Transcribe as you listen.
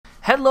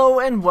Hello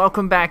and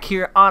welcome back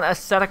here on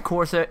Assetto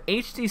Corsa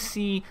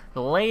HDC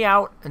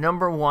layout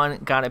number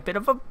 1. Got a bit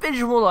of a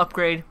visual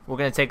upgrade. We're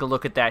going to take a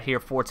look at that here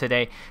for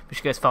today. Make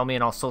sure you guys follow me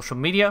on all social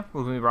media.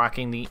 We're going to be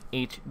rocking the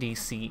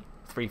HDC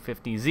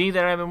 350Z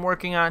that I've been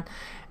working on.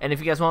 And if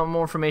you guys want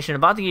more information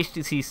about the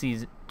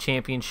HDC's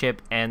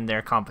championship and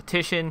their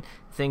competition,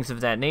 things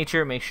of that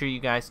nature, make sure you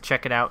guys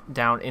check it out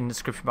down in the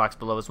description box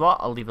below as well.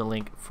 I'll leave a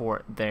link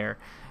for their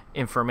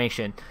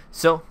information.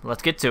 So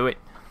let's get to it.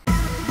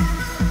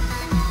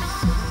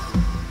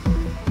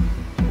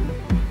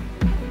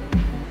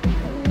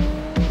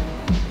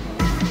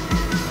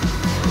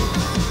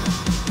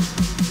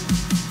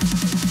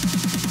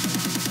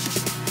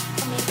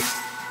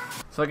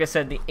 So like I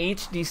said, the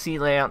HDC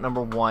layout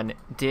number 1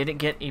 did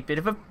get a bit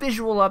of a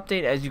visual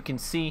update, as you can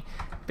see.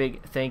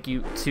 Big thank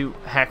you to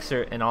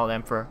Hexer and all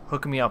them for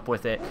hooking me up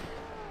with it.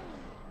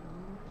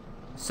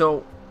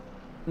 So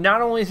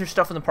not only is there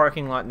stuff in the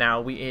parking lot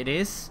now, it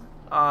is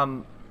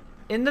in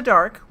the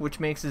dark, which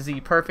makes the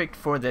Z perfect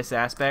for this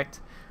aspect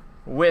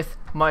with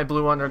my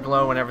blue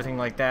underglow and everything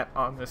like that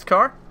on this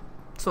car.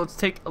 So let's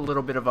take a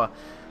little bit of a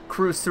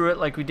cruise through it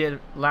like we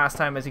did last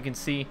time. As you can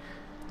see,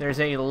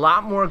 there's a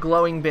lot more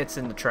glowing bits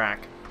in the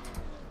track.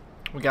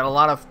 We got a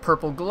lot of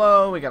purple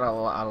glow, we got a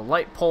lot of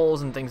light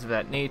poles and things of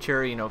that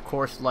nature, you know,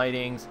 coarse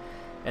lightings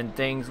and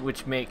things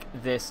which make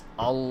this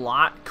a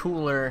lot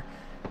cooler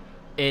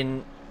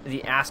in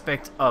the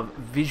aspect of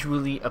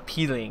visually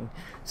appealing.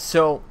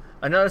 So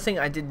another thing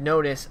I did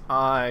notice,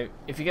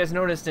 if you guys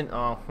noticed in,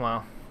 oh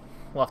well,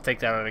 we'll have to take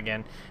that out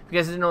again. If you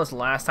guys didn't notice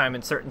last time,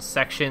 in certain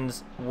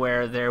sections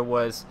where there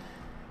was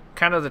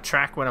kind of the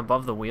track went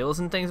above the wheels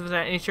and things of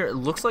that nature, it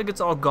looks like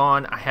it's all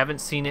gone. I haven't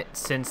seen it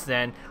since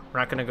then. We're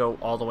not going to go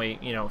all the way,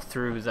 you know,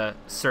 through the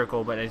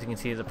circle, but as you can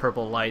see, the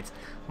purple lights.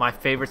 My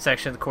favorite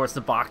section, of course,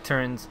 the box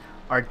turns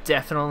are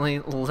definitely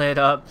lit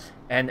up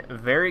and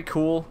very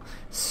cool.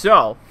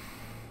 So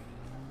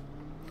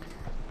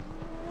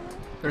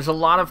there's a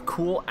lot of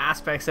cool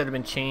aspects that have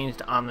been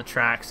changed on the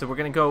track. So we're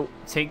going to go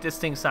take this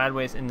thing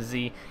sideways in the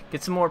Z,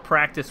 get some more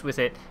practice with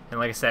it,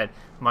 and like I said,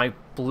 my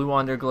blue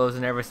underglows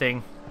and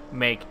everything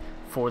make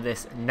for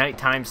this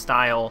nighttime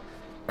style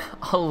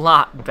a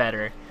lot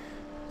better.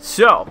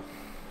 So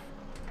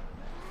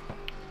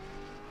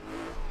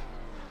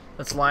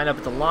let's line up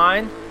at the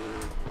line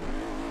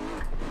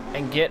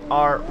and get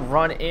our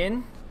run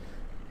in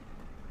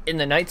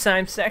the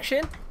nighttime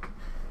section.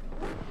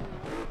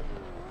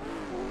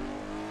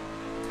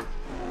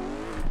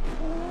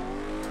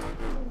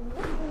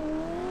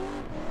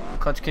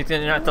 Clutch kicked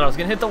in and I thought I was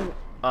gonna hit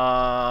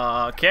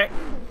the kick.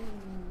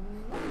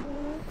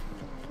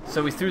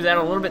 So we threw that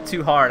a little bit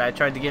too hard. I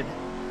tried to get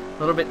a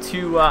little bit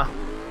too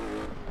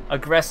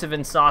aggressive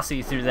and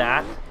saucy through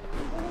that.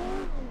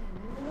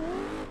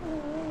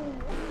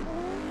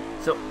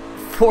 So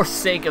for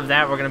sake of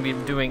that, we're going to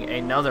be doing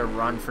another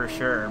run for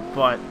sure.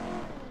 But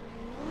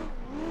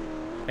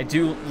I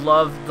do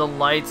love the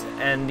lights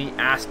and the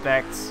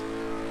aspects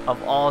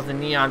of all the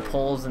neon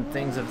poles and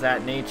things of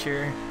that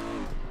nature.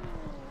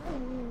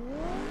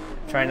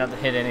 Try not to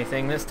hit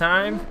anything this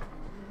time.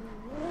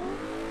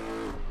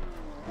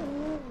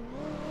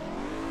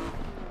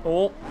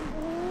 Oh,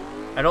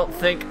 I don't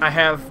think I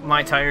have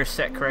my tires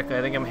set correctly.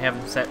 I think I'm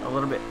having them set a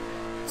little bit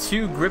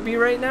too grippy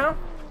right now.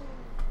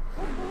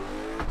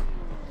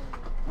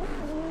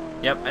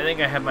 Yep, I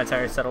think I have my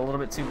tires set a little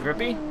bit too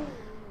grippy.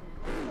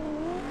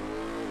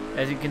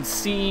 As you can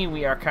see,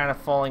 we are kind of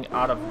falling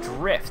out of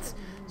drift.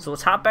 So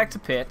let's hop back to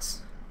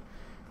pits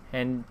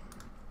and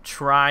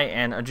try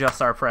and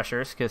adjust our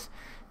pressures because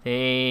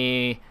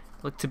they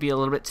look to be a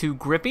little bit too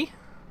grippy.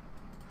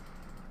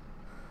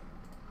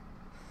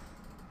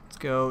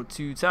 Go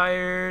 2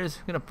 tires.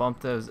 I'm gonna bump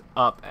those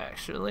up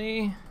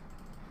actually.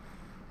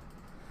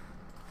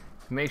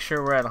 Make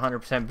sure we're at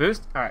 100%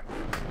 boost. Alright,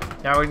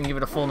 now we're gonna give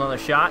it a full another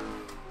shot.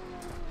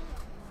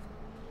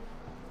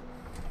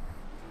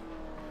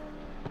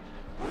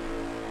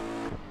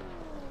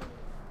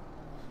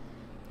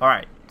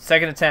 Alright,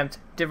 second attempt,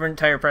 different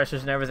tire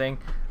pressures and everything.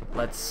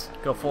 Let's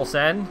go full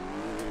send.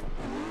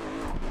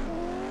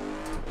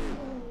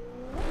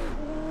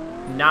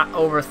 Not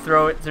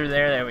overthrow it through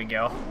there. There we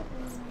go.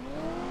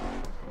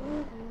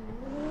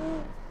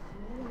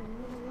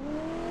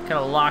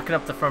 Kind of locking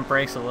up the front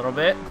brakes a little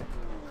bit.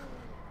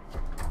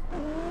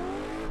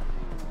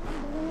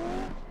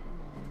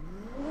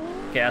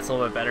 Okay, that's a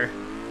little bit better.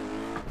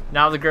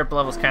 Now the grip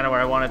level is kind of where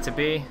I want it to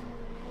be.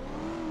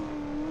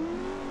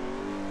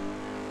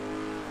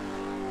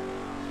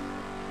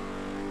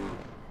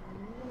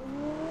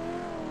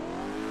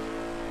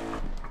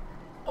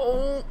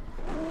 Oh,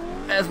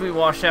 as we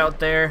wash out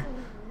there.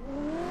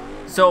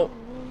 So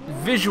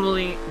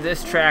visually,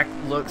 this track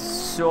looks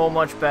so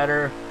much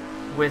better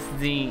with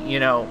the, you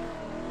know,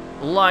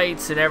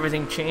 lights and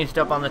everything changed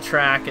up on the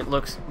track. It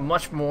looks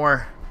much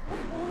more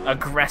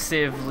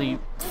aggressively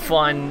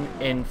fun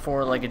and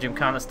for like a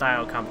Gymkhana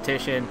style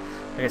competition.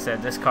 Like I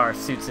said, this car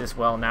suits this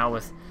well now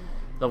with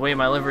the way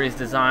my livery is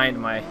designed.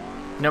 My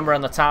number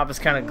on the top is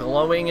kind of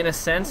glowing in a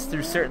sense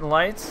through certain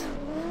lights.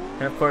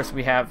 And of course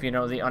we have, you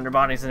know, the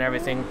underbodies and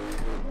everything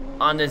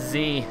on the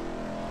Z.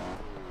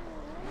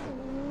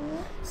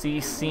 Z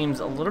seems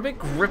a little bit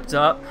gripped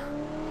up.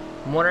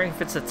 I'm wondering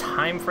if it's a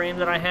time frame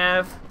that I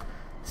have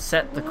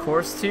set the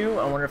course to.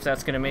 I wonder if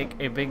that's going to make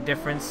a big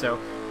difference. So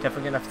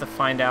definitely going to have to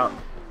find out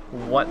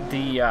what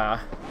the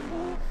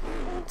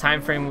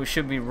time frame we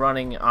should be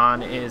running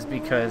on is,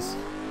 because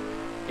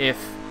if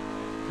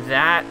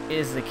that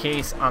is the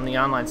case on the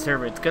online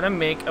server, it's going to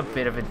make a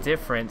bit of a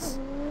difference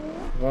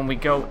when we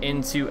go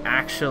into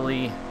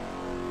actually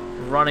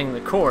running the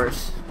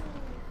course.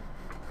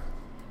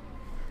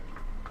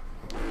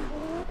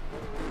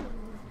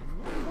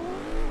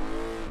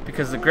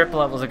 Because the grip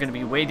levels are going to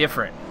be way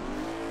different.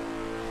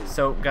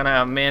 So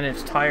gonna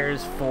manage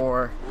tires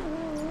for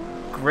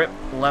grip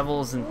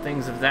levels and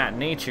things of that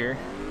nature.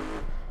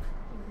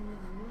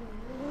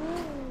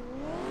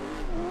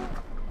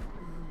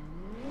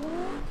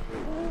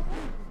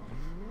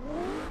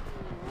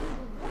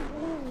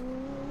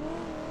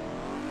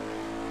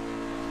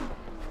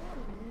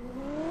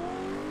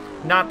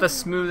 Not the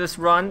smoothest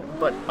run,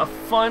 but a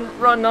fun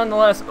run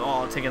nonetheless.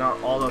 Oh, taking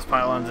out all those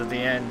pylons at the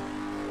end.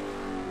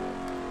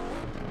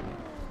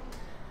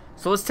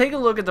 So let's take a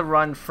look at the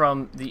run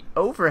from the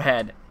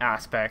overhead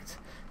aspect,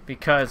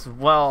 because,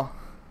 well,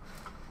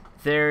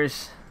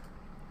 there's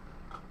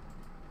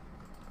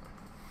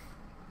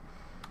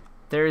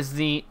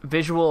the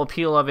visual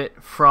appeal of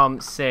it from,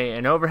 say,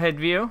 an overhead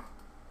view,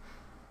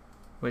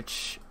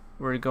 which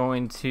we're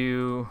going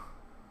to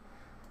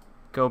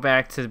go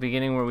back to the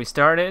beginning where we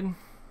started.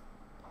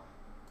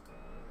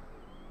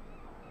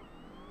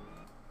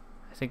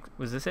 I think,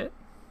 was this it?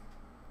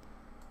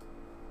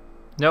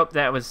 Nope,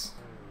 that was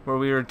where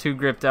we were too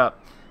gripped up.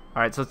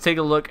 Alright, so let's take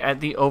a look at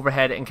the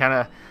overhead and kind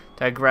of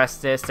digress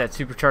this. That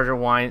supercharger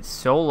whine, it's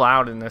so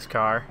loud in this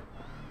car.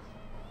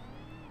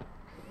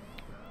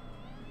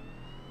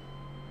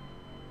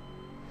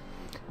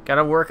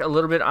 Gotta work a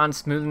little bit on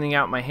smoothing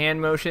out my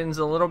hand motions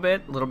a little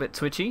bit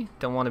twitchy.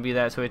 Don't want to be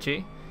that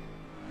twitchy.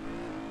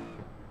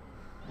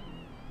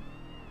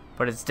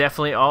 But it's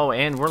definitely, oh,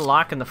 and we're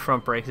locking the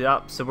front brakes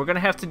up. So we're going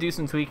to have to do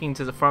some tweaking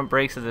to the front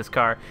brakes of this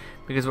car,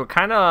 because we're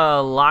kind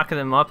of locking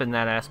them up in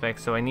that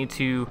aspect. So I need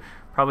to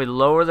probably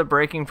lower the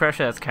braking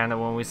pressure. That's kind of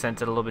when we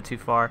sent it a little bit too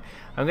far.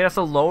 I'm going to have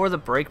to lower the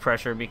brake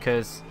pressure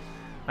because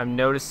I'm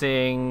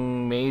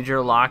noticing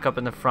major lockup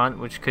in the front,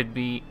 which could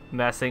be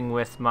messing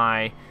with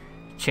my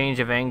change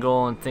of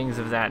angle and things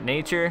of that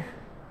nature.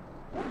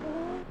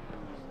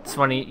 It's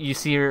funny, you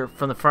see here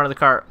from the front of the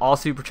car, all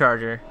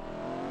supercharger.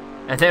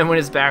 And then when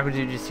it's backwards,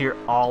 you just hear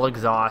all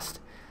exhaust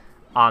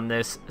on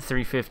this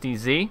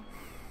 350Z.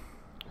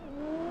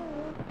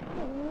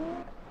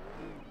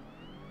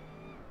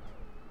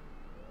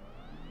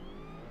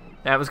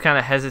 That was kind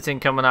of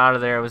hesitant coming out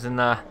of there. I was in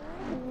the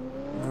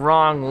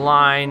wrong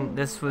line.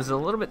 This was a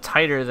little bit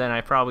tighter than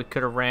I probably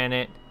could have ran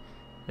it.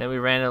 Then we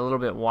ran it a little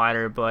bit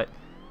wider, but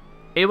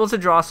able to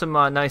draw some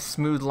nice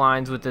smooth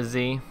lines with the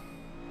Z.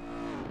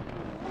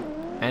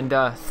 And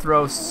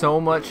throw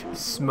so much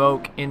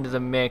smoke into the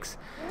mix.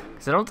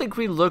 I don't think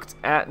we looked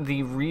at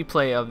the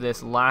replay of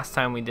this last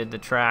time we did the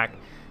track.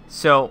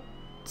 So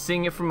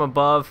seeing it from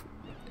above,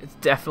 it's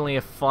definitely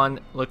a fun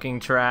looking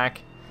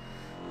track.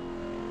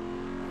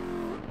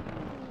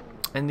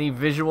 And the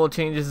visual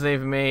changes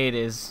they've made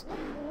is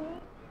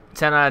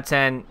 10 out of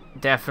 10.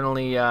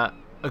 Definitely a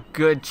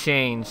good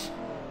change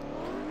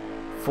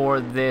for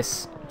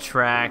this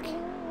track.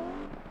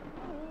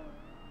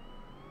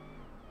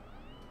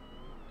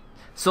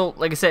 So,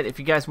 like I said, if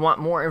you guys want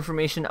more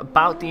information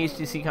about the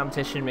HDC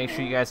competition, make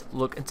sure you guys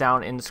look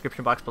down in the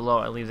description box below.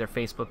 I leave their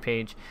Facebook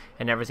page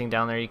and everything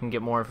down there. You can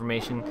get more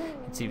information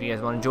and see if you guys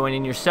want to join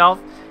in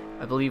yourself.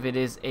 I believe it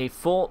is a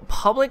full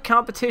public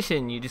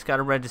competition. You just got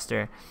to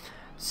register.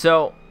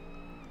 So,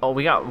 oh,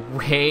 we got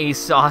way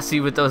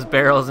saucy with those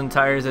barrels and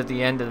tires at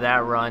the end of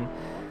that run.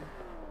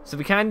 So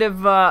we kind of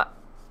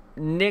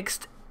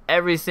nixed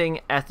everything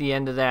at the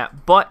end of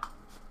that, but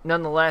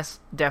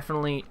nonetheless,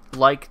 definitely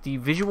like the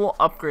visual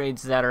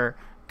upgrades that are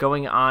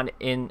going on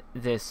in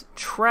this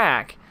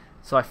track.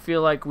 So I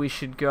feel like we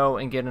should go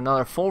and get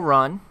another full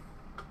run.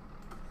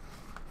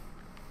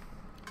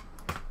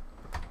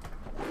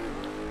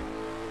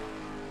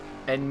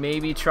 And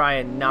maybe try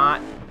and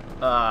not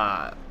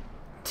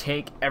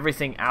take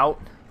everything out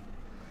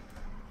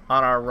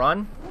on our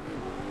run.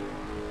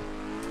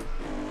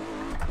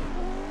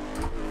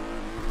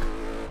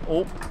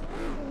 Oh,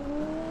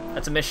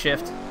 that's a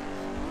misshift.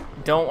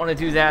 Don't want to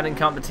do that in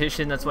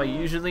competition. That's why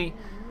usually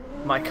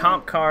my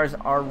comp cars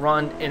are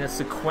run in a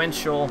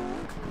sequential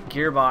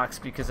gearbox,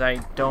 because I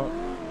don't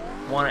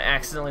want to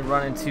accidentally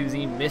run into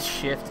the miss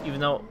shift, even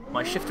though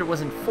my shifter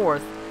was in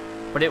 4th,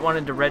 but it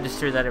wanted to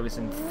register that it was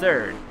in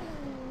 3rd.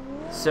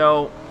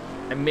 So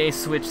I may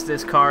switch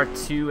this car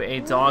to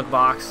a dog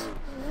box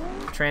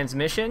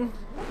transmission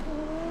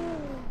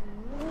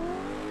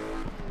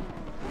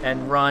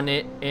and run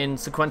it in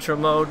sequential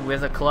mode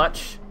with a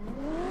clutch.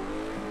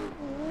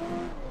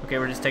 Okay,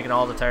 we're just taking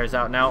all the tires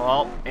out now.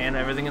 Oh, and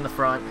everything in the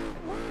front.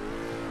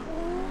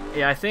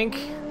 Yeah, I think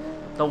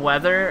the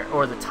weather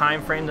or the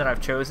time frame that I've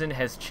chosen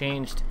has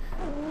changed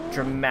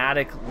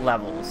dramatic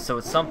levels. So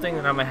it's something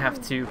that I'm going to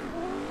have to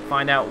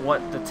find out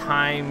what the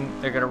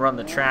time they're going to run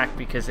the track,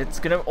 because it's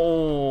going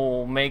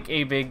to make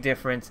a big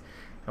difference,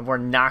 and we're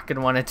not going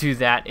to want to do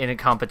that in a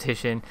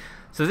competition.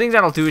 So the things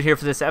that'll do it here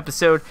for this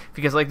episode. If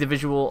you guys like the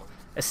visual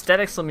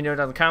aesthetics, let me know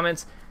down in the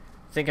comments.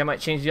 Think I might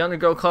change the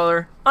underglow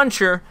color?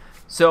 Unsure.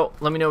 So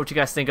let me know what you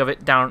guys think of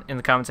it down in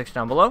the comment section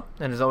down below.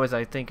 And as always,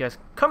 I thank you guys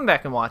for coming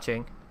back and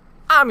watching.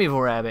 I'm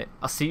EvlRabbit.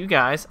 I'll see you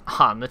guys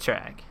on the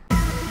track.